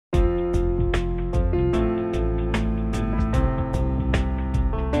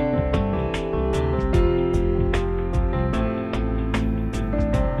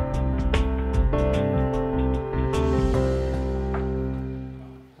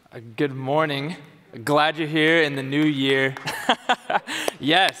Good morning. Glad you're here in the new year.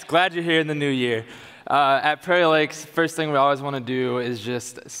 Yes, glad you're here in the new year. At Prairie Lakes, first thing we always want to do is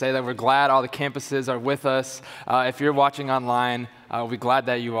just say that we're glad all the campuses are with us. If you're watching online, we're glad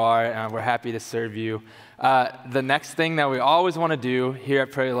that you are, and we're happy to serve you. The next thing that we always want to do here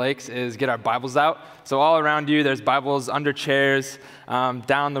at Prairie Lakes is get our Bibles out. So all around you, there's Bibles under chairs,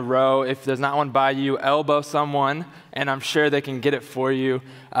 down the row. If there's not one by you, elbow someone, and I'm sure they can get it for you.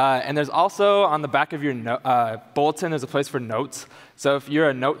 And there's also on the back of your bulletin, there's a place for notes. So if you're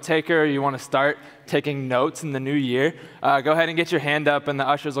a note taker, or you want to start taking notes in the new year, go ahead and get your hand up, and the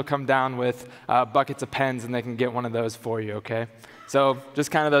ushers will come down with buckets of pens, and they can get one of those for you, okay? So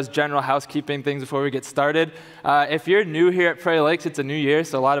just kind of those general housekeeping things before we get started. If you're new here at Prairie Lakes, it's a new year,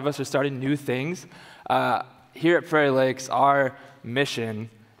 so a lot of us are starting new things. Here at Prairie Lakes, our mission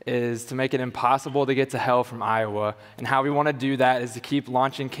is to make it impossible to get to hell from Iowa. And how we want to do that is to keep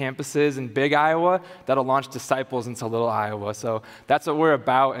launching campuses in big Iowa that'll launch disciples into little Iowa. So that's what we're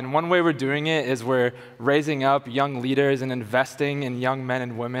about. And one way we're doing it is we're raising up young leaders and investing in young men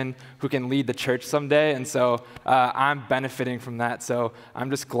and women who can lead the church someday. And so I'm benefiting from that. So I'm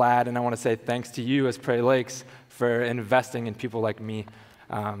just glad, and I want to say thanks to you as Prairie Lakes for investing in people like me.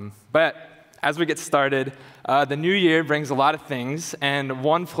 But as we get started, the new year brings a lot of things, and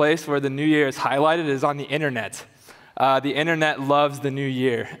one place where the new year is highlighted is on the internet. The internet loves the new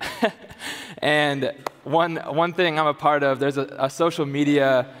year. And one thing I'm a part of, there's a social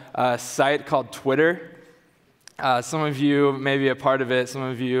media site called Twitter. Some of you may be a part of it. Some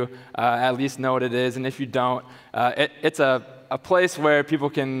of you at least know what it is, and if you don't, it's a place where people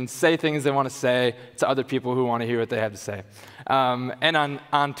can say things they want to say to other people who want to hear what they have to say. And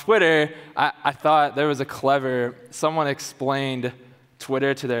on Twitter, I thought there was someone explained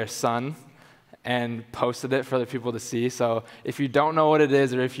Twitter to their son and posted it for other people to see. So if you don't know what it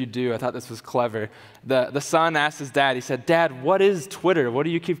is, or if you do, I thought this was clever. The son asked his dad, he said, "Dad, what is Twitter? What do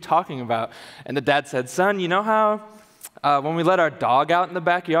you keep talking about?" And the dad said, "Son, you know how when we let our dog out in the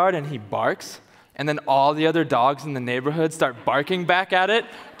backyard and he barks, and then all the other dogs in the neighborhood start barking back at it?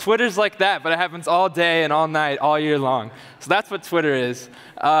 Twitter's like that, but it happens all day and all night, all year long." So that's what Twitter is.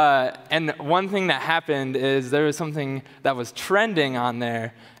 And one thing that happened is there was something that was trending on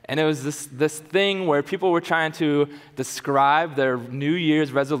there, and it was this thing where people were trying to describe their New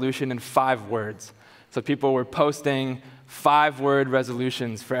Year's resolution in 5 words. So people were posting 5-word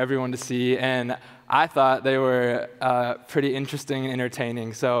resolutions for everyone to see, and I thought they were pretty interesting and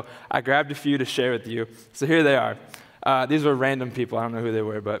entertaining, so I grabbed a few to share with you. So here they are. These were random people. I don't know who they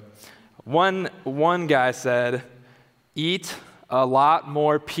were, but one guy said, "Eat a lot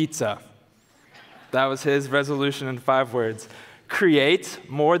more pizza." That was his resolution in 5 words. "Create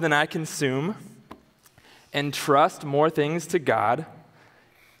more than I consume. Entrust more things to God.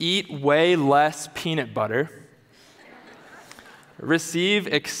 Eat way less peanut butter. Receive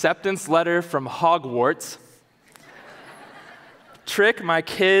acceptance letter from Hogwarts. Trick my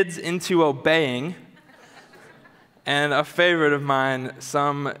kids into obeying." And a favorite of mine,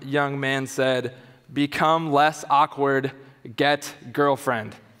 some young man said, "Become less awkward, get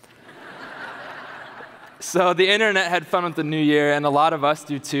girlfriend." So the internet had fun with the new year, and a lot of us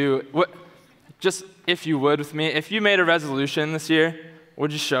do too. Just if you would with me, if you made a resolution this year,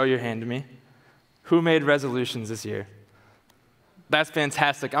 would you show your hand to me? Who made resolutions this year? That's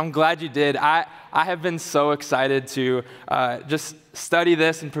fantastic. I'm glad you did. I have been so excited to just study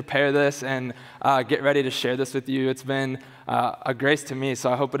this and prepare this and get ready to share this with you. It's been a grace to me,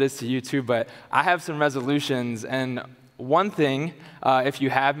 so I hope it is to you too. But I have some resolutions, and one thing, if you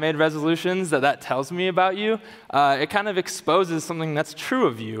have made resolutions, that tells me about you, it kind of exposes something that's true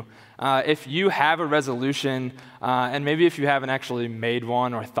of you. If you have a resolution, and maybe if you haven't actually made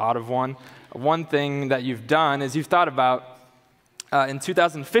one or thought of one thing that you've done is you've thought about, in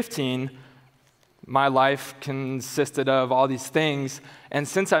 2015, my life consisted of all these things, and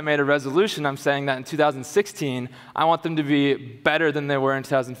since I made a resolution, I'm saying that in 2016, I want them to be better than they were in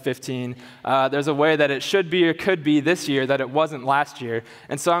 2015. There's a way that it should be or could be this year that it wasn't last year,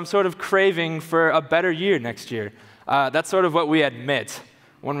 and so I'm sort of craving for a better year next year. That's sort of what we admit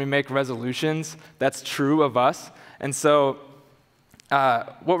when we make resolutions. That's true of us, and so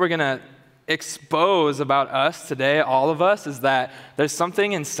what we're going to expose about us today, all of us, is that there's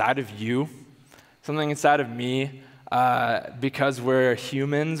something inside of you, something inside of me, because we're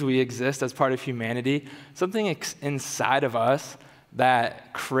humans, we exist as part of humanity, something inside of us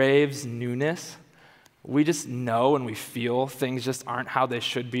that craves newness. We just know and we feel things just aren't how they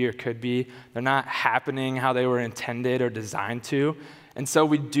should be or could be. They're not happening how they were intended or designed to. And so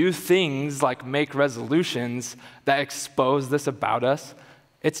we do things like make resolutions that expose this about us.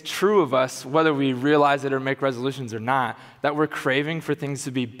 It's true of us, whether we realize it or make resolutions or not, that we're craving for things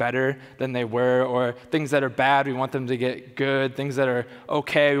to be better than they were, or things that are bad, we want them to get good. Things that are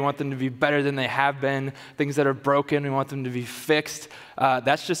okay, we want them to be better than they have been. Things that are broken, we want them to be fixed.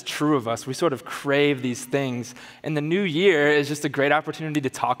 That's just true of us. We sort of crave these things. And the new year is just a great opportunity to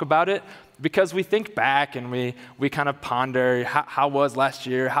talk about it, because we think back and we kind of ponder, how was last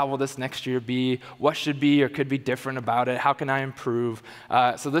year? How will this next year be? What should be or could be different about it? How can I improve?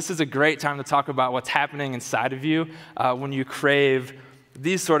 So this is a great time to talk about what's happening inside of you when you crave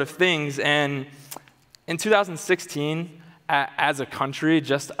these sort of things. And in 2016, as a country,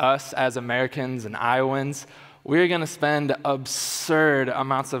 just us as Americans and Iowans, we're going to spend absurd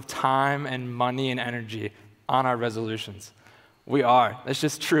amounts of time and money and energy on our resolutions. We are. It's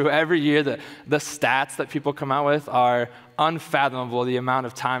just true. Every year, the stats that people come out with are unfathomable, the amount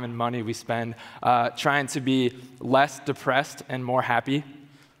of time and money we spend trying to be less depressed and more happy.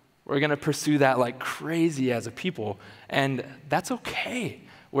 We're going to pursue that like crazy as a people, and that's okay.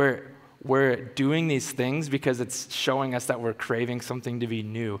 We're doing these things because it's showing us that we're craving something to be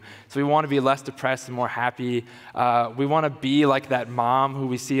new. So we want to be less depressed and more happy. We want to be like that mom who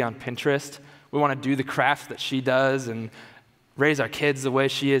we see on Pinterest. We want to do the crafts that she does and raise our kids the way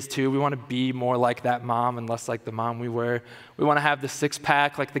she is too. We want to be more like that mom and less like the mom we were. We want to have the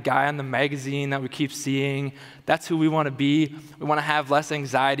six-pack like the guy on the magazine that we keep seeing. That's who we want to be. We want to have less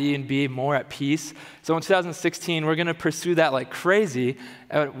anxiety and be more at peace. So in 2016, we're going to pursue that like crazy.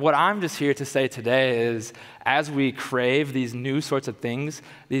 What I'm just here to say today is, as we crave these new sorts of things,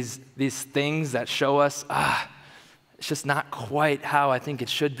 these things that show us, it's just not quite how I think it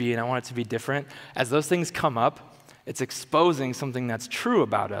should be and I want it to be different, as those things come up, it's exposing something that's true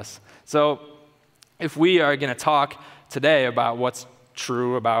about us. So if we are going to talk today about what's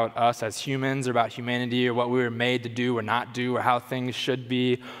true about us as humans, or about humanity, or what we were made to do or not do, or how things should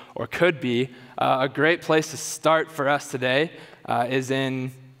be or could be, a great place to start for us today is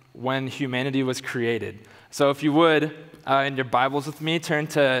in when humanity was created. So if you would, in your Bibles with me, turn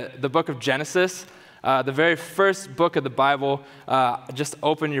to the book of Genesis. The very first book of the Bible. Just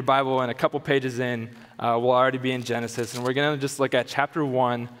open your Bible, and a couple pages in, we'll already be in Genesis. And we're going to just look at chapter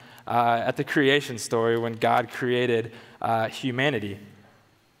 1, at the creation story when God created humanity.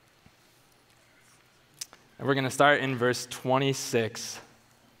 And we're going to start in verse 26.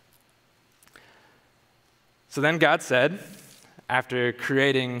 So then God said, after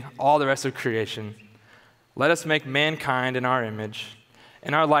creating all the rest of creation, "Let us make mankind in our image,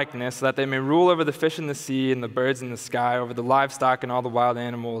 in our likeness, so that they may rule over the fish in the sea and the birds in the sky, over the livestock and all the wild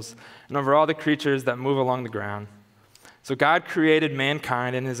animals, and over all the creatures that move along the ground." So God created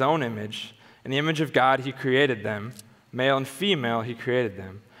mankind in his own image. In the image of God he created them. Male and female he created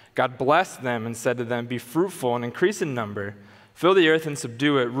them. God blessed them and said to them, "Be fruitful and increase in number. Fill the earth and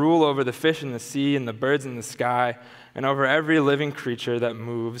subdue it. Rule over the fish in the sea and the birds in the sky, and over every living creature that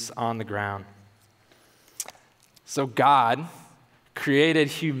moves on the ground." So God created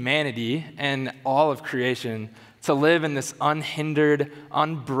humanity and all of creation to live in this unhindered,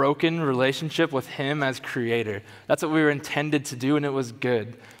 unbroken relationship with him as creator. That's what we were intended to do, and it was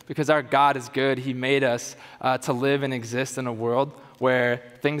good. Because our God is good, he made us to live and exist in a world where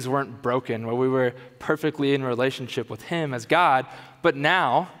things weren't broken, where we were perfectly in relationship with him as God. But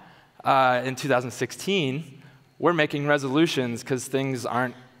now, in 2016, we're making resolutions because things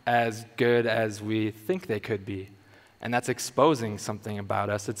aren't as good as we think they could be. And that's exposing something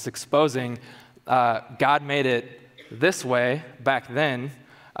about us. It's exposing God made it this way back then,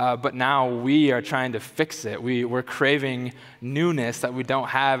 but now we are trying to fix it. We're craving newness that we don't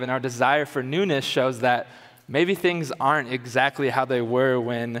have, and our desire for newness shows that maybe things aren't exactly how they were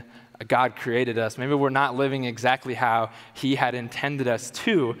when God created us. Maybe we're not living exactly how he had intended us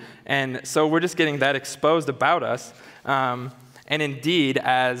to, and so we're just getting that exposed about us. And indeed,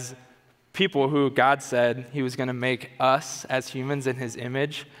 as people who God said he was going to make us as humans in his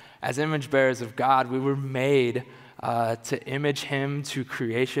image, as image bearers of God, we were made to image him, to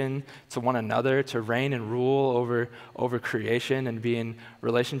creation, to one another, to reign and rule over creation and be in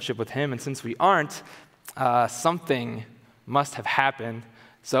relationship with him. And since we aren't, something must have happened.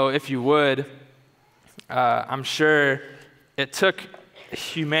 So if you would, I'm sure it took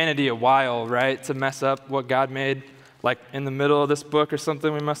humanity a while, right, to mess up what God made. Like in the middle of this book or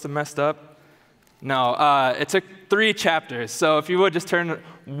something we must have messed up? No, it took 3 chapters. So if you would just turn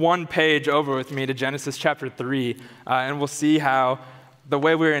one page over with me to Genesis chapter 3, and we'll see how the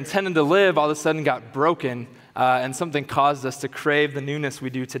way we were intended to live all of a sudden got broken, and something caused us to crave the newness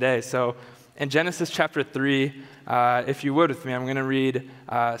we do today. So in Genesis chapter 3, if you would with me, I'm going to read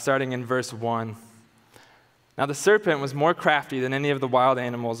starting in verse 1. Now the serpent was more crafty than any of the wild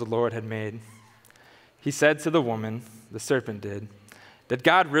animals the Lord had made. He said to the woman, the serpent did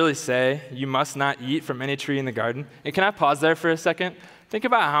God really say, you must not eat from any tree in the garden? And can I pause there for a second? Think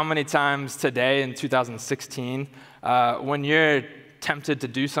about how many times today in 2016, when you're tempted to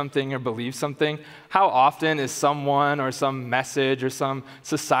do something or believe something, how often is someone or some message or some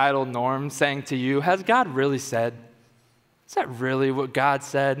societal norm saying to you, has God really said? Is that really what God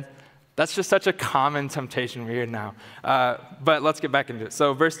said? That's just such a common temptation we hear now. But let's get back into it.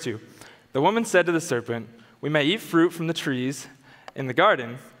 So verse 2, the woman said to the serpent, we may eat fruit from the trees in the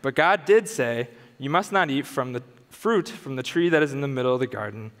garden, but God did say, you must not eat from the fruit from the tree that is in the middle of the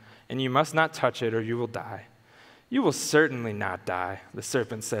garden, and you must not touch it or you will die. You will certainly not die, the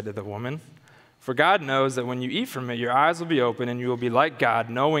serpent said to the woman. For God knows that when you eat from it, your eyes will be open and you will be like God,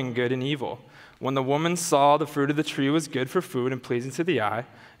 knowing good and evil. When the woman saw the fruit of the tree was good for food and pleasing to the eye,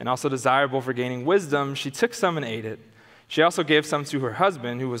 and also desirable for gaining wisdom, she took some and ate it. She also gave some to her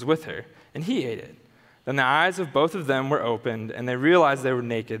husband who was with her, and he ate it. Then the eyes of both of them were opened, and they realized they were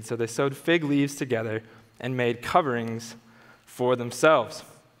naked, so they sewed fig leaves together and made coverings for themselves.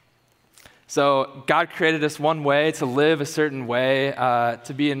 So God created us one way to live a certain way,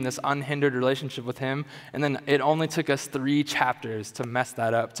 to be in this unhindered relationship with him, and then it only took us 3 chapters to mess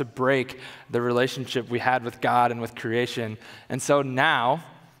that up, to break the relationship we had with God and with creation. And so now,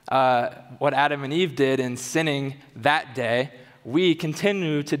 what Adam and Eve did in sinning that day, we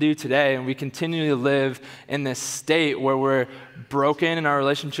continue to do today, and we continue to live in this state where we're broken in our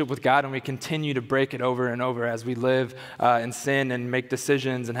relationship with God, and we continue to break it over and over as we live in sin and make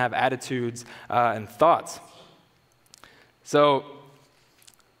decisions and have attitudes and thoughts. So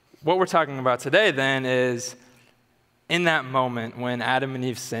what we're talking about today then is in that moment when Adam and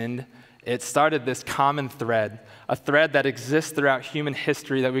Eve sinned, it started this common thread, a thread that exists throughout human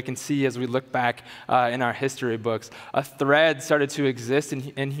history that we can see as we look back in our history books. A thread started to exist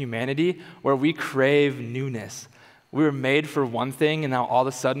in humanity where we crave newness. We were made for one thing, and now all of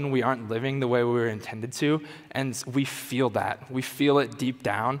a sudden we aren't living the way we were intended to, and we feel that. We feel it deep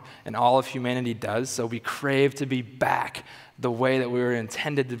down, and all of humanity does, so we crave to be back the way that we were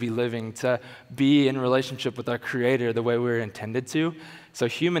intended to be living, to be in relationship with our Creator the way we were intended to. So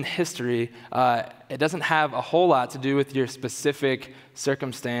human history, it doesn't have a whole lot to do with your specific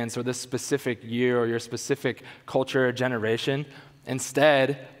circumstance or this specific year or your specific culture or generation.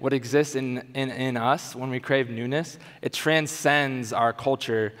 Instead, what exists in us when we crave newness, it transcends our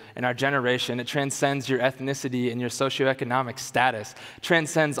culture and our generation. It transcends your ethnicity and your socioeconomic status. It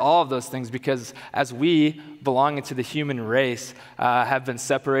transcends all of those things because as we, belonging to the human race, have been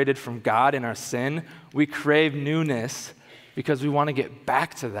separated from God in our sin, we crave newness because we want to get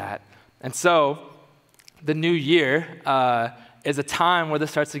back to that. And so, the new year is a time where this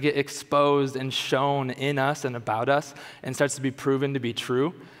starts to get exposed and shown in us and about us and starts to be proven to be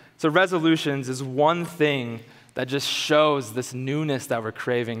true. So resolutions is one thing that just shows this newness that we're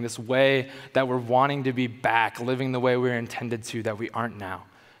craving, this way that we're wanting to be back, living the way we're intended to, that we aren't now.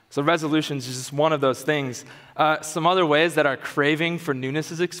 So resolutions is just one of those things. Some other ways that our craving for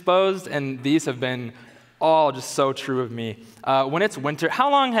newness is exposed, and these have been all just so true of me. When it's winter,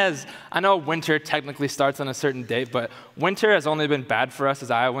 I know winter technically starts on a certain date, but winter has only been bad for us as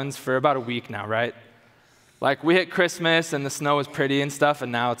Iowans for about a week now, right? Like we hit Christmas and the snow is pretty and stuff,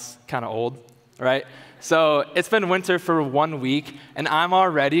 and now it's kind of old, right? So it's been winter for 1 week, and I'm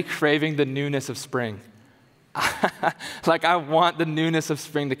already craving the newness of spring. Like I want the newness of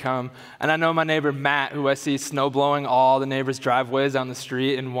spring to come. And I know my neighbor Matt, who I see snow blowing all the neighbors' driveways down the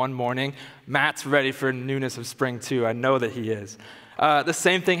street in one morning, Matt's ready for newness of spring too. I know that he is. The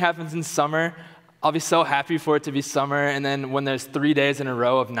same thing happens in summer. I'll be so happy for it to be summer, and then when there's 3 days in a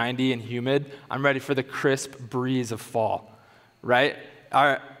row of 90 and humid, I'm ready for the crisp breeze of fall, right?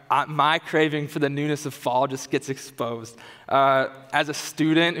 My craving for the newness of fall just gets exposed. As a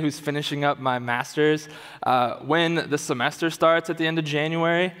student who's finishing up my master's, when the semester starts at the end of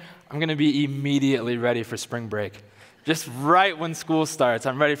January, I'm going to be immediately ready for spring break. Just right when school starts,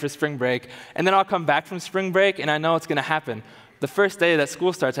 I'm ready for spring break. And then I'll come back from spring break, and I know it's going to happen. The first day that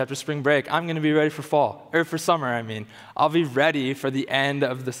school starts after spring break, I'm going to be ready for fall, or for summer, I mean. I'll be ready for the end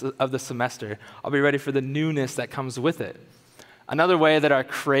of the semester. I'll be ready for the newness that comes with it. Another way that our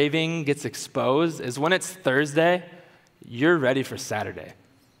craving gets exposed is when it's Thursday, you're ready for Saturday.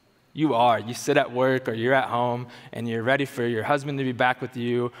 You are. You sit at work or you're at home and you're ready for your husband to be back with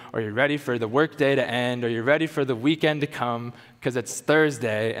you, or you're ready for the work day to end, or you're ready for the weekend to come because it's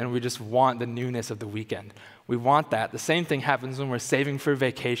Thursday and we just want the newness of the weekend. We want that. The same thing happens when we're saving for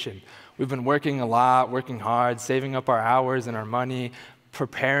vacation. We've been working a lot, working hard, saving up our hours and our money,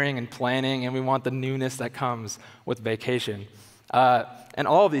 preparing and planning, and we want the newness that comes with vacation. And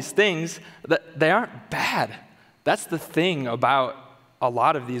all of these things, they aren't bad. That's the thing about a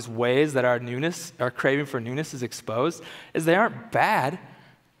lot of these ways that our craving for newness is exposed, is they aren't bad.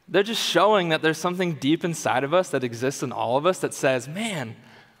 They're just showing that there's something deep inside of us that exists in all of us that says, man,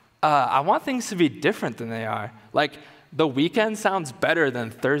 I want things to be different than they are. Like, the weekend sounds better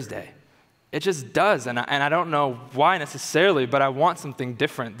than Thursday. It just does, and I don't know why necessarily, but I want something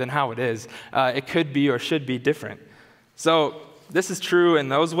different than how it is. It could be or should be different. So this is true in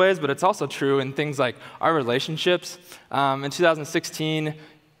those ways, but it's also true in things like our relationships. In 2016,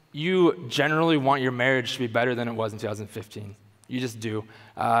 you generally want your marriage to be better than it was in 2015. You just do.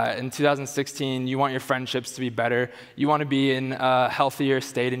 In 2016, you want your friendships to be better. You want to be in a healthier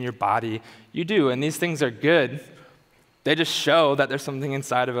state in your body. You do, and these things are good. They just show that there's something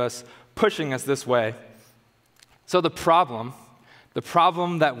inside of us pushing us this way. So the problem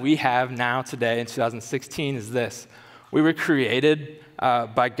that we have now today in 2016 is this. We were created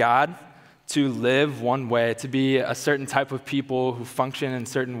by God to live one way, to be a certain type of people who function in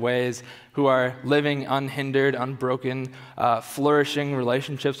certain ways, who are living unhindered, unbroken, flourishing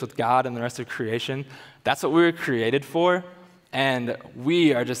relationships with God and the rest of creation. That's what we were created for, and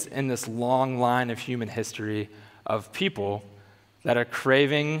we are just in this long line of human history of people that are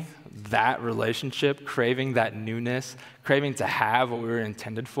craving that relationship, craving that newness, craving to have what we were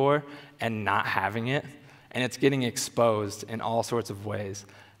intended for and not having it, and it's getting exposed in all sorts of ways.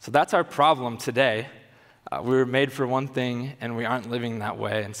 So that's our problem today. We were made for one thing, and we aren't living that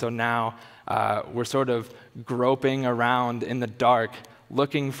way. And so now we're sort of groping around in the dark,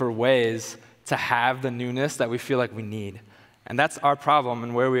 looking for ways to have the newness that we feel like we need. And that's our problem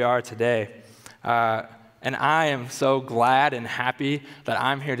and where we are today. And I am so glad and happy that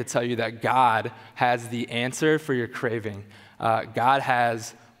I'm here to tell you that God has the answer for your craving. God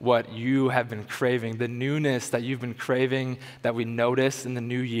has what you have been craving, the newness that you've been craving that we notice in the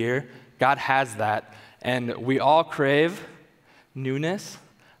new year. God has that, and we all crave newness,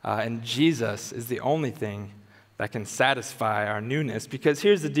 and Jesus is the only thing that can satisfy our newness, because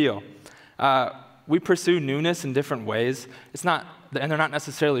here's the deal. We pursue newness in different ways. And they're not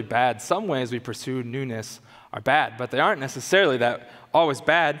necessarily bad. Some ways we pursue newness are bad, but they aren't necessarily always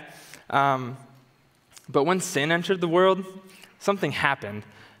bad. But when sin entered the world, something happened.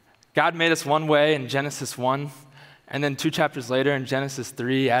 God made us one way in Genesis 1, and then 2 chapters later in Genesis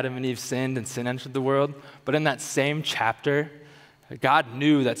 3, Adam and Eve sinned and sin entered the world. But in that same chapter, God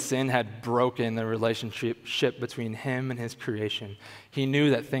knew that sin had broken the relationship between him and his creation. He knew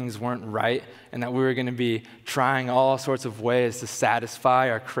that things weren't right and that we were going to be trying all sorts of ways to satisfy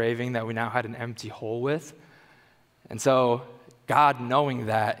our craving that we now had an empty hole with. And so God, knowing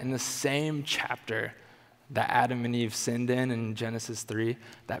that, in the same chapter that Adam and Eve sinned in Genesis 3,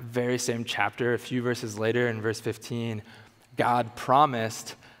 that very same chapter, a few verses later in verse 15, God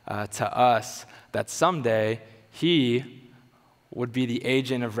promised to us that someday he would be the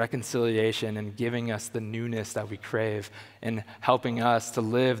agent of reconciliation and giving us the newness that we crave and helping us to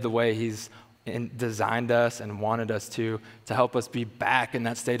live the way he's designed us and wanted us to help us be back in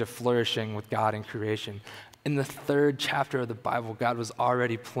that state of flourishing with God in creation. In the 3rd chapter of the Bible, God was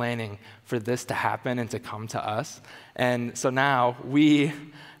already planning for this to happen and to come to us. And so now we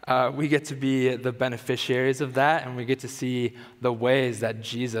get to be the beneficiaries of that, and we get to see the ways that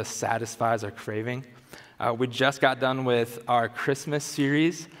Jesus satisfies our craving. We just got done with our Christmas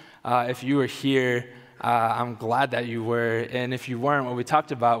series. If you were here, I'm glad that you were. And if you weren't, what we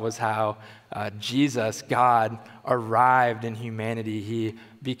talked about was how Jesus, God, arrived in humanity. He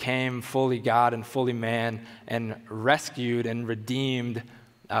became fully God and fully man and rescued and redeemed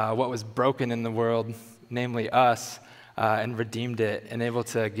what was broken in the world, namely us, and redeemed it and able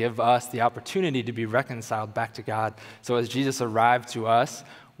to give us the opportunity to be reconciled back to God. So as Jesus arrived to us,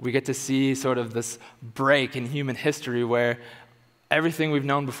 we get to see sort of this break in human history where everything we've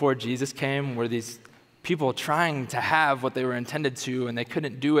known before Jesus came were these people trying to have what they were intended to, and they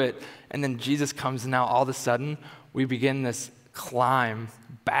couldn't do it. And then Jesus comes, and now all of a sudden, we begin this climb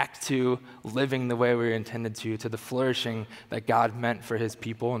back to living the way we were intended to the flourishing that God meant for his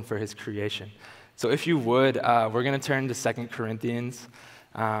people and for his creation. So if you would, we're going to turn to 2 Corinthians.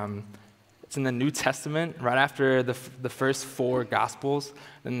 It's in the New Testament, right after the first 4 Gospels.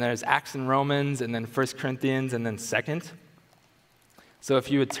 Then there's Acts and Romans, and then 1 Corinthians, and then 2nd. So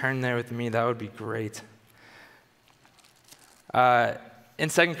if you would turn there with me, that would be great. In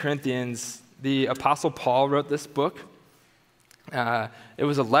 2 Corinthians, the Apostle Paul wrote this book. It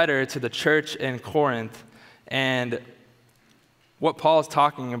was a letter to the church in Corinth, and what Paul is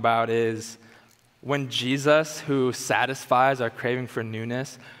talking about is when Jesus, who satisfies our craving for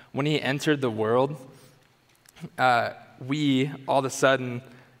newness, when he entered the world, we all of a sudden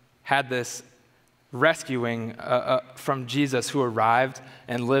had this rescuing from Jesus, who arrived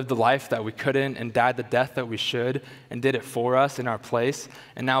and lived the life that we couldn't and died the death that we should and did it for us in our place.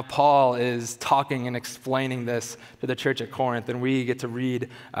 And now Paul is talking and explaining this to the church at Corinth, and we get to read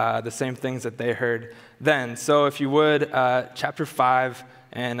the same things that they heard then. So if you would, chapter 5,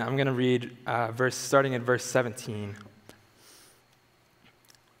 and I'm going to read starting at verse 17.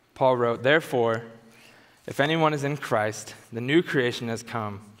 Paul wrote, "Therefore, if anyone is in Christ, the new creation has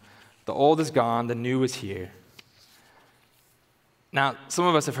come. The old is gone, the new is here." Now, some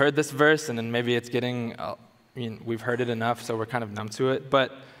of us have heard this verse, and then maybe it's we've heard it enough, so we're kind of numb to it.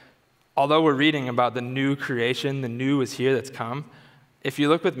 But although we're reading about the new creation, the new is here that's come, if you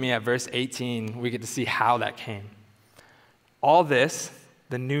look with me at verse 18, we get to see how that came. All this,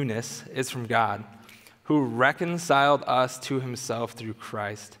 the newness, is from God, who reconciled us to himself through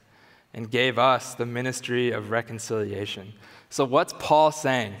Christ and gave us the ministry of reconciliation. So what's Paul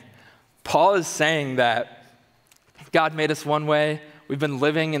saying? Paul is saying that God made us one way. We've been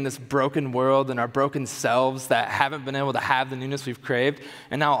living in this broken world and our broken selves that haven't been able to have the newness we've craved.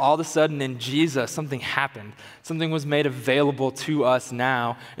 And now all of a sudden in Jesus, something happened. Something was made available to us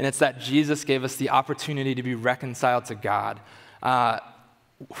now. And it's that Jesus gave us the opportunity to be reconciled to God.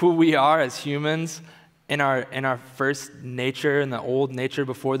 Who we are as humans, in our first nature, in the old nature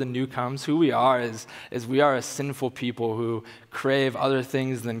before the new comes, who we are is we are a sinful people who crave other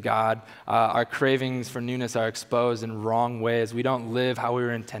things than God. Our cravings for newness are exposed in wrong ways. We don't live how we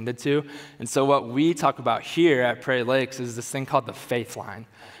were intended to. And so what we talk about here at Prairie Lakes is this thing called the faith line.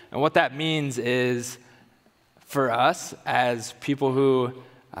 And what that means is, for us as people who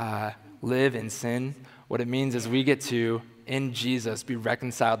live in sin, what it means is we get to, in Jesus, be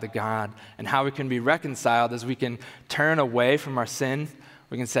reconciled to God. And how we can be reconciled is we can turn away from our sin.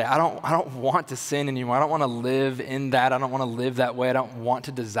 We can say, I don't want to sin anymore. I don't want to live in that. I don't want to live that way. I don't want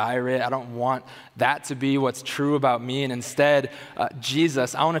to desire it. I don't want that to be what's true about me. And instead,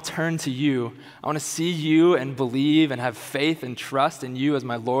 Jesus, I want to turn to you. I want to see you and believe and have faith and trust in you as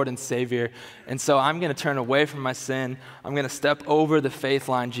my Lord and Savior. And so I'm going to turn away from my sin. I'm going to step over the faith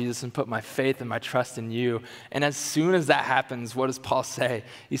line, Jesus, and put my faith and my trust in you. And as soon as that happens, what does Paul say?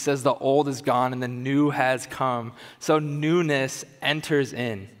 He says the old is gone and the new has come. So newness enters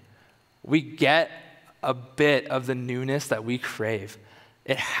in. We get a bit of the newness that we crave.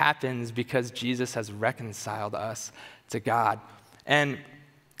 It happens because Jesus has reconciled us to God. And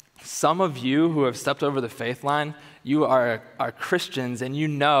some of you who have stepped over the faith line, you are Christians, and you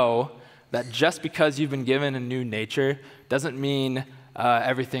know that just because you've been given a new nature doesn't mean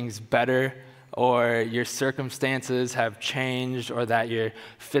everything's better, or your circumstances have changed, or that your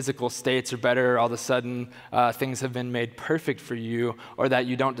physical states are better, or all of a sudden things have been made perfect for you, or that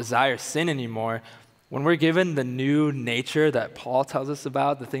you don't desire sin anymore. When we're given the new nature that Paul tells us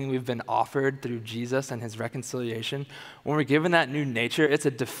about, the thing we've been offered through Jesus and his reconciliation, when we're given that new nature, it's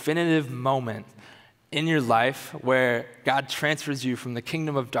a definitive moment in your life where God transfers you from the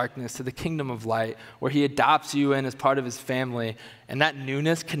kingdom of darkness to the kingdom of light, where he adopts you in as part of his family, and that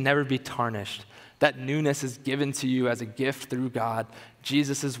newness can never be tarnished. That newness is given to you as a gift through God,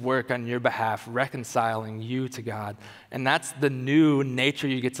 Jesus' work on your behalf, reconciling you to God. And that's the new nature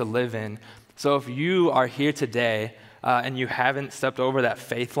you get to live in. So if you are here today and you haven't stepped over that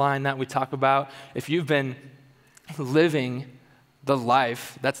faith line that we talk about, if you've been living the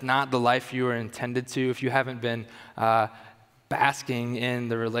life that's not the life you were intended to, if you haven't been basking in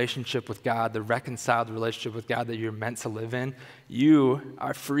the relationship with God, the reconciled relationship with God that you're meant to live in, you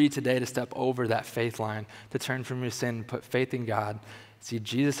are free today to step over that faith line, to turn from your sin, put faith in God, see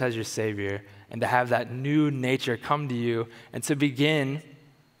Jesus as your Savior, and to have that new nature come to you, and to begin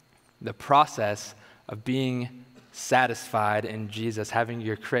the process of being satisfied in Jesus, having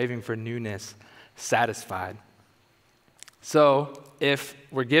your craving for newness satisfied. So if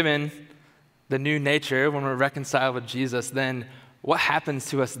we're given the new nature when we're reconciled with Jesus, then what happens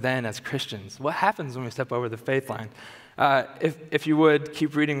to us then as Christians? What happens when we step over the faith line? If you would,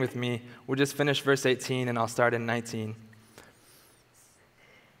 keep reading with me. We'll just finish verse 18 and I'll start in 19.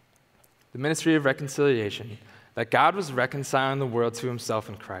 The ministry of reconciliation, that God was reconciling the world to himself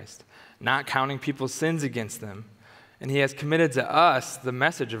in Christ, not counting people's sins against them. And he has committed to us the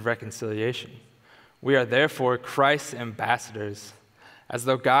message of reconciliation. We are therefore Christ's ambassadors, as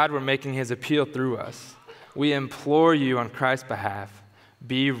though God were making his appeal through us. We implore you on Christ's behalf,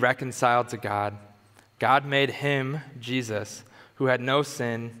 be reconciled to God. God made him, Jesus, who had no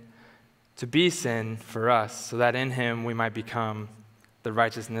sin, to be sin for us, so that in him we might become the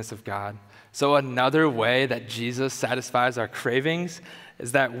righteousness of God. So another way that Jesus satisfies our cravings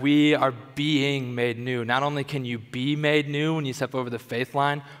is that we are being made new. Not only can you be made new when you step over the faith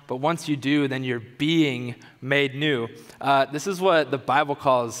line, but once you do, then you're being made new. This is what the Bible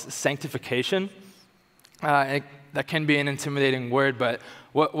calls sanctification. That can be an intimidating word, but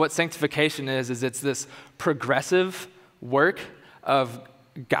what sanctification is it's this progressive work of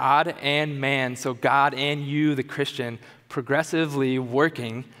God and man, so God and you, the Christian, progressively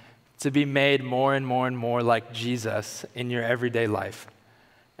working to be made more and more and more like Jesus in your everyday life.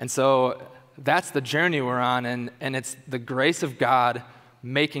 And so that's the journey we're on, and it's the grace of God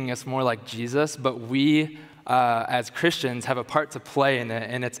making us more like Jesus, but we as Christians have a part to play in it,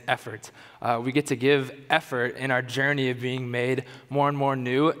 and it's effort. We get to give effort in our journey of being made more and more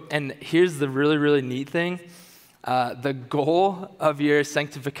new. And here's the really, really neat thing. The goal of your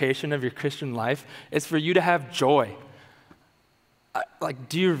sanctification of your Christian life is for you to have joy.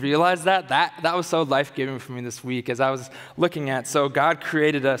 Do you realize that? That was so life-giving for me this week as I was looking at. So God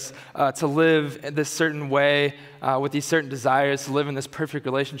created us to live this certain way with these certain desires, to live in this perfect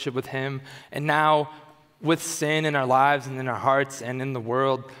relationship with Him. And now with sin in our lives and in our hearts and in the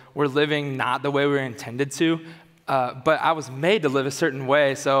world, we're living not the way we were intended to. But I was made to live a certain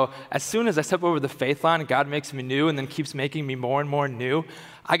way. So as soon as I step over the faith line, God makes me new and then keeps making me more and more new.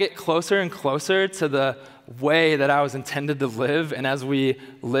 I get closer and closer to the way that I was intended to live. And as we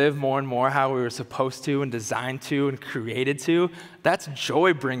live more and more how we were supposed to and designed to and created to, that's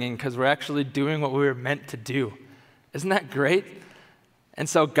joy-bringing because we're actually doing what we were meant to do. Isn't that great? And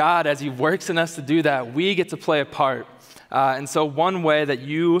so God, as He works in us to do that, we get to play a part. And so one way that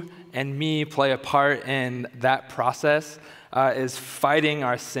you and me play a part in that process is fighting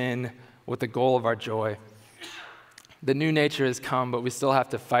our sin with the goal of our joy. The new nature has come, but we still have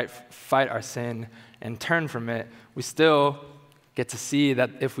to fight our sin and turn from it. We still get to see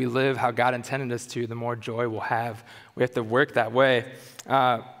that if we live how God intended us to, the more joy we'll have. We have to work that way.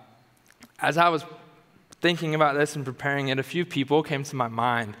 As I was thinking about this and preparing it, a few people came to my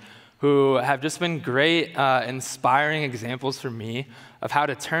mind who have just been great, inspiring examples for me of how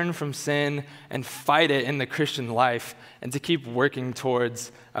to turn from sin and fight it in the Christian life and to keep working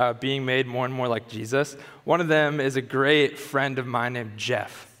towards being made more and more like Jesus. One of them is a great friend of mine named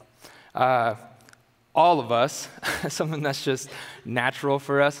Jeff. All of us, something that's just natural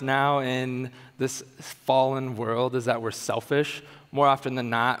for us now in this fallen world is that we're selfish. More often than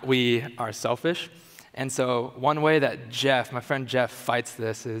not, we are selfish. And so one way that my friend Jeff, fights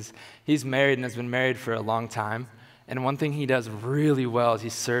this is he's married and has been married for a long time. And one thing he does really well is he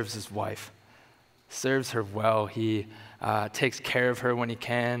serves his wife. Serves her well. He takes care of her when he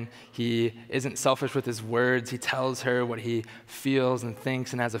can. He isn't selfish with his words. He tells her what he feels and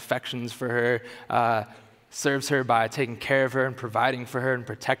thinks and has affections for her. Serves her by taking care of her and providing for her and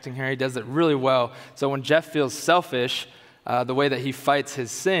protecting her. He does it really well. So when Jeff feels selfish, the way that he fights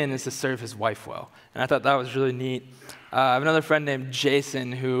his sin is to serve his wife well. And I thought that was really neat. I have another friend named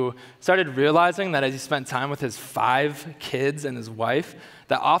Jason who started realizing that as he spent time with his 5 kids and his wife,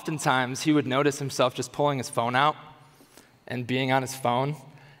 that oftentimes he would notice himself just pulling his phone out and being on his phone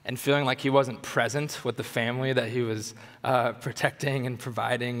and feeling like he wasn't present with the family that he was protecting and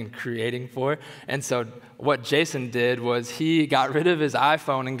providing and creating for. And so what Jason did was he got rid of his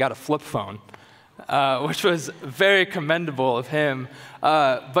iPhone and got a flip phone. Which was very commendable of him,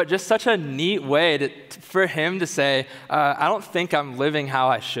 but just such a neat way for him to say, I don't think I'm living how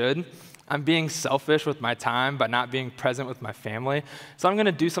I should. I'm being selfish with my time by not being present with my family, so I'm going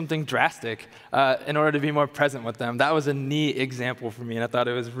to do something drastic in order to be more present with them. That was a neat example for me, and I thought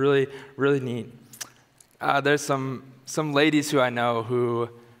it was really, really neat. There's some ladies who I know who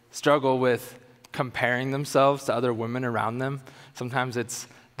struggle with comparing themselves to other women around them. Sometimes it's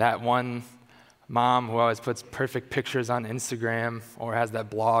that one mom who always puts perfect pictures on Instagram or has that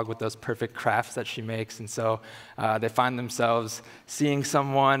blog with those perfect crafts that she makes. And so they find themselves seeing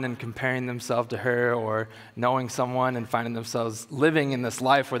someone and comparing themselves to her, or knowing someone and finding themselves living in this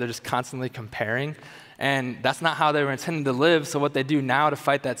life where they're just constantly comparing. And that's not how they were intended to live. So what they do now to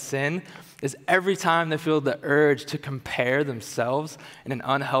fight that sin is every time they feel the urge to compare themselves in an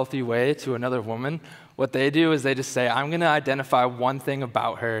unhealthy way to another woman, what they do is they just say, I'm going to identify one thing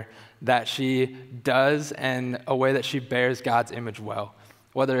about her that she does and a way that she bears God's image well.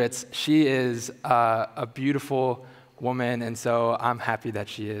 Whether it's she is a beautiful woman and so I'm happy that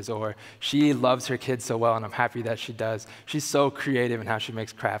she is, or she loves her kids so well and I'm happy that she does. She's so creative in how she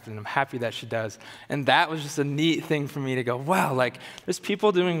makes craft and I'm happy that she does. And that was just a neat thing for me to go, wow, there's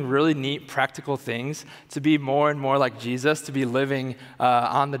people doing really neat practical things to be more and more like Jesus, to be living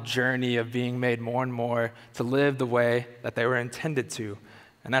on the journey of being made more and more, to live the way that they were intended to.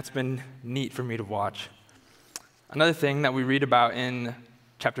 And that's been neat for me to watch. Another thing that we read about in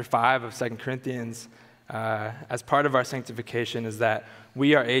chapter 5 of 2 Corinthians as part of our sanctification is that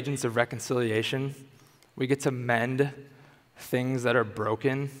we are agents of reconciliation. We get to mend things that are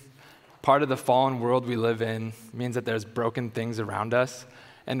broken. Part of the fallen world we live in means that there's broken things around us.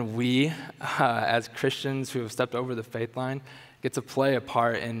 And we, as Christians who have stepped over the faith line, get to play a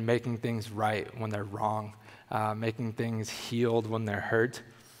part in making things right when they're wrong, making things healed when they're hurt.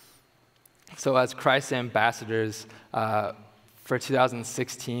 So as Christ's ambassadors for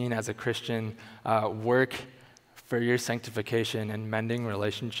 2016 as a Christian, work for your sanctification and mending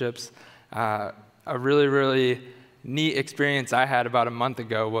relationships. A really, really neat experience I had about a month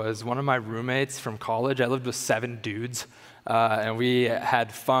ago was one of my roommates from college. I lived with 7 dudes, and we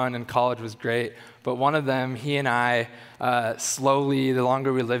had fun, and college was great. But one of them, he and I, slowly, the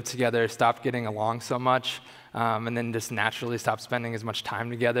longer we lived together, stopped getting along so much, and then just naturally stopped spending as much time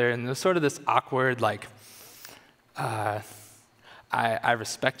together. And there was sort of this awkward, like, I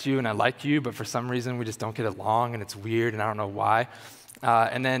respect you and I like you, but for some reason we just don't get along, and it's weird, and I don't know why.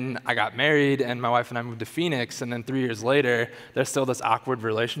 And then I got married, and my wife and I moved to Phoenix, and then 3 years later, there's still this awkward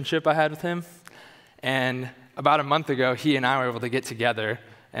relationship I had with him. And about a month ago, he and I were able to get together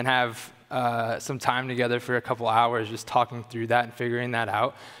and have some time together for a couple hours just talking through that and figuring that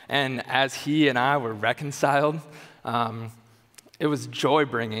out. And as he and I were reconciled, it was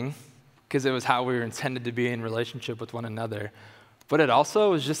joy-bringing because it was how we were intended to be in relationship with one another. But it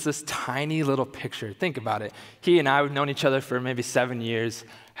also was just this tiny little picture. Think about it. He and I have known each other for maybe 7 years,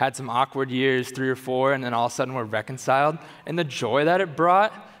 had some awkward years, 3 or 4, and then all of a sudden we're reconciled. And the joy that it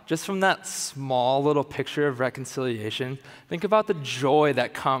brought, just from that small little picture of reconciliation, think about the joy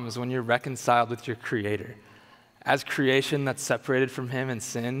that comes when you're reconciled with your Creator. As creation that's separated from Him in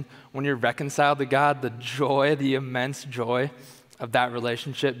sin, when you're reconciled to God, the joy, the immense joy of that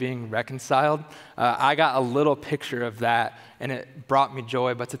relationship being reconciled, I got a little picture of that, and it brought me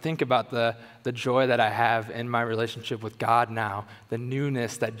joy. But to think about the joy that I have in my relationship with God now, the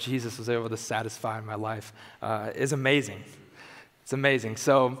newness that Jesus was able to satisfy in my life, is amazing. It's amazing.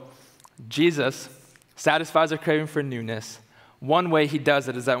 So Jesus satisfies our craving for newness. One way He does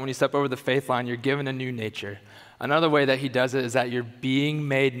it is that when you step over the faith line, you're given a new nature. Another way that He does it is that you're being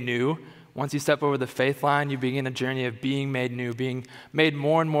made new. Once you step over the faith line, you begin a journey of being made new, being made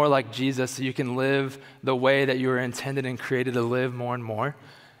more and more like Jesus so you can live the way that you were intended and created to live more and more.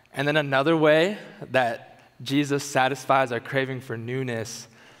 And then another way that Jesus satisfies our craving for newness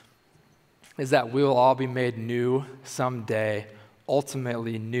is that we will all be made new someday,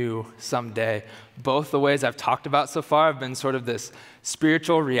 ultimately new someday. Both the ways I've talked about so far have been sort of this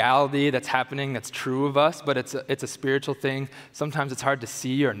spiritual reality that's happening that's true of us, but it's a spiritual thing. Sometimes it's hard to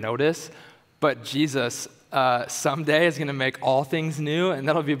see or notice, but Jesus someday is going to make all things new, and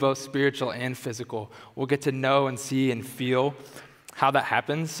that'll be both spiritual and physical. We'll get to know and see and feel how that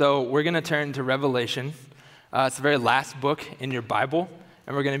happens. So we're going to turn to Revelation. It's the very last book in your Bible,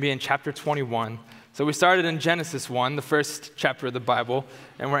 and we're going to be in chapter 21. So we started in Genesis 1, the first chapter of the Bible,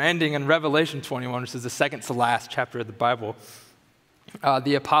 and we're ending in Revelation 21, which is the second to last chapter of the Bible.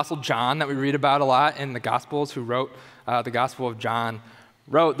 The Apostle John, that we read about a lot in the Gospels, who wrote the Gospel of John,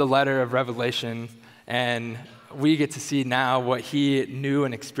 wrote the letter of Revelation, and we get to see now what he knew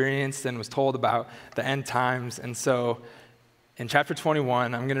and experienced and was told about the end times. And so in chapter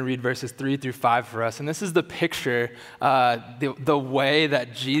 21, I'm going to read verses 3 through 5 for us. And this is the picture, the way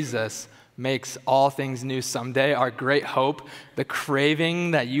that Jesus makes all things new someday, our great hope, the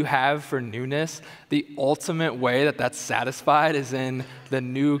craving that you have for newness, the ultimate way that that's satisfied is in the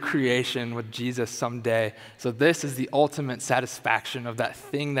new creation with Jesus someday. So this is the ultimate satisfaction of that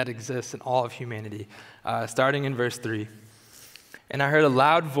thing that exists in all of humanity. Starting in verse 3. And I heard a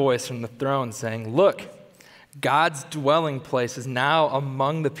loud voice from the throne saying, "Look, God's dwelling place is now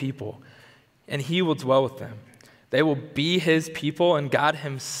among the people, and He will dwell with them. They will be His people, and God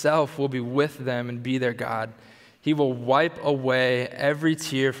Himself will be with them and be their God. He will wipe away every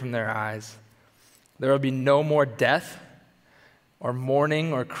tear from their eyes. There will be no more death, or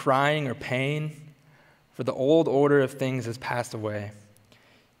mourning, or crying, or pain, for the old order of things has passed away."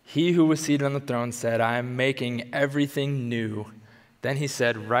 He who was seated on the throne said, "I am making everything new." Then He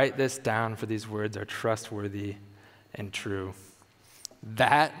said, "Write this down, for these words are trustworthy and true."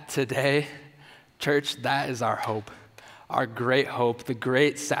 That today, church, that is our hope, our great hope, the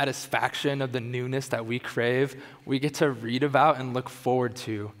great satisfaction of the newness that we crave, we get to read about and look forward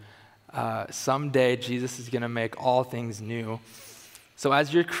to. Someday, Jesus is going to make all things new. So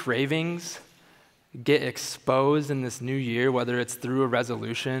as your cravings get exposed in this new year, whether it's through a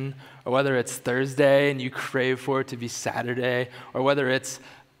resolution or whether it's Thursday and you crave for it to be Saturday, or whether it's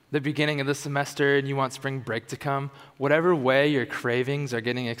the beginning of the semester and you want spring break to come, whatever way your cravings are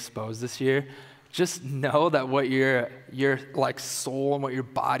getting exposed this year, just know that what your like soul and what your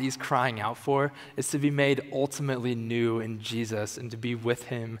body's crying out for is to be made ultimately new in Jesus and to be with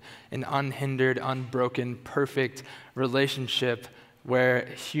him in unhindered, unbroken, perfect relationship where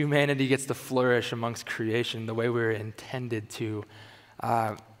humanity gets to flourish amongst creation the way we were intended to.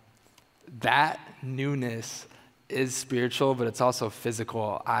 That newness is spiritual, but it's also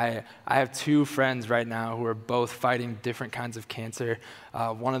physical. I have two friends right now who are both fighting different kinds of cancer.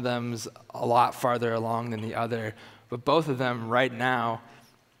 One of them's a lot farther along than the other, but both of them right now,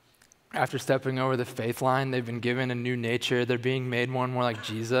 after stepping over the faith line, they've been given a new nature. They're being made more and more like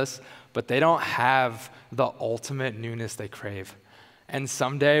Jesus, but they don't have the ultimate newness they crave. And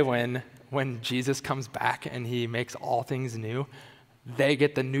someday when Jesus comes back and he makes all things new, they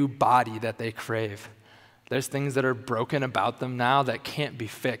get the new body that they crave. There's things that are broken about them now that can't be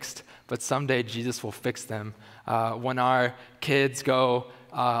fixed, but someday Jesus will fix them. When our kids go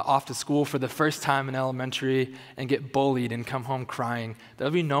off to school for the first time in elementary and get bullied and come home crying,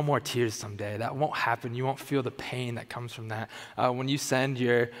 there'll be no more tears someday. That won't happen. You won't feel the pain that comes from that. When you send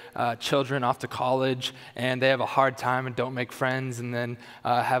your children off to college and they have a hard time and don't make friends and then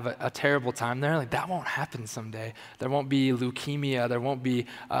have a terrible time there, like that won't happen someday. There won't be leukemia. There won't be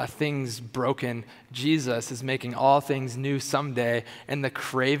things broken. Jesus is making all things new someday, and the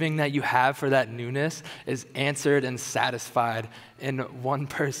craving that you have for that newness is answered and satisfied in one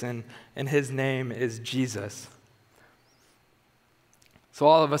person, and his name is Jesus. So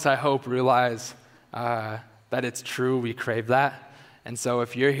all of us, I hope, realize that it's true, we crave that. And so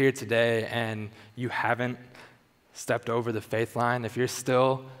if you're here today and you haven't stepped over the faith line, if you're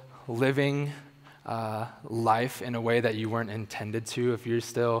still living life in a way that you weren't intended to, if you're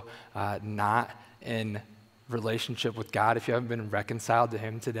still not in relationship with God, if you haven't been reconciled to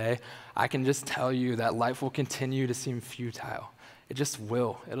him today, I can just tell you that life will continue to seem futile. It just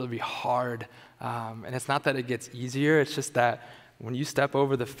will. It'll be hard. And it's not that it gets easier. It's just that when you step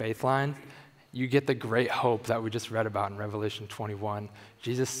over the faith line, you get the great hope that we just read about in Revelation 21.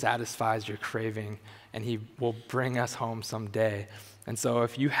 Jesus satisfies your craving, and he will bring us home someday. And so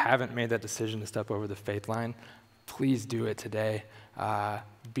if you haven't made that decision to step over the faith line, please do it today.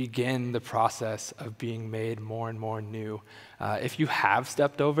 Begin the process of being made more and more new. If you have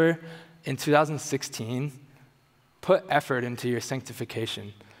stepped over, in 2016, put effort into your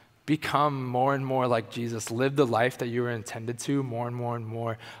sanctification. Become more and more like Jesus. Live the life that you were intended to more and more and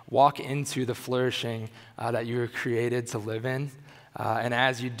more. Walk into the flourishing that you were created to live in. And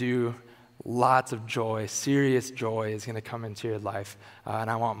as you do, lots of joy, serious joy is going to come into your life. And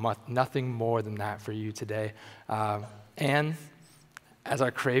I want nothing more than that for you today. And as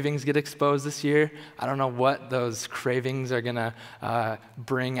our cravings get exposed this year, I don't know what those cravings are going to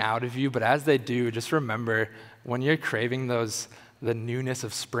bring out of you, but as they do, just remember, when you're craving the newness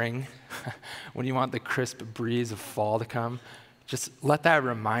of spring, when you want the crisp breeze of fall to come, just let that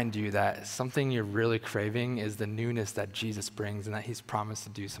remind you that something you're really craving is the newness that Jesus brings and that he's promised to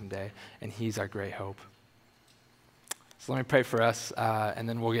do someday, and he's our great hope. So let me pray for us, and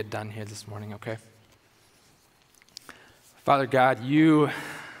then we'll get done here this morning, okay? Father God, you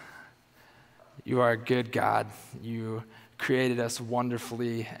are a good God. You created us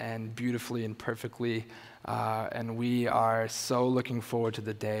wonderfully and beautifully and perfectly, and we are so looking forward to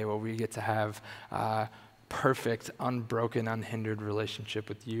the day where we get to have perfect, unbroken, unhindered relationship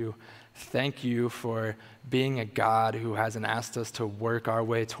with you. Thank you for being a God who hasn't asked us to work our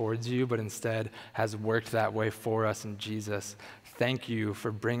way towards you, but instead has worked that way for us in Jesus. Thank you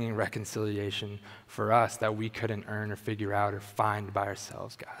for bringing reconciliation for us that we couldn't earn or figure out or find by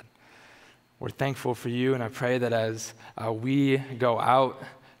ourselves, God. We're thankful for you, and I pray that as we go out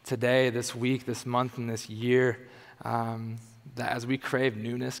today, this week, this month, and this year, that as we crave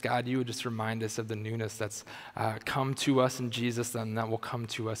newness, God, you would just remind us of the newness that's come to us in Jesus and that will come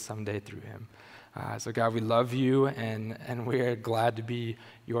to us someday through him. So God, we love you, and we are glad to be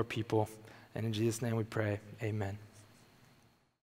your people. And in Jesus' name we pray, amen.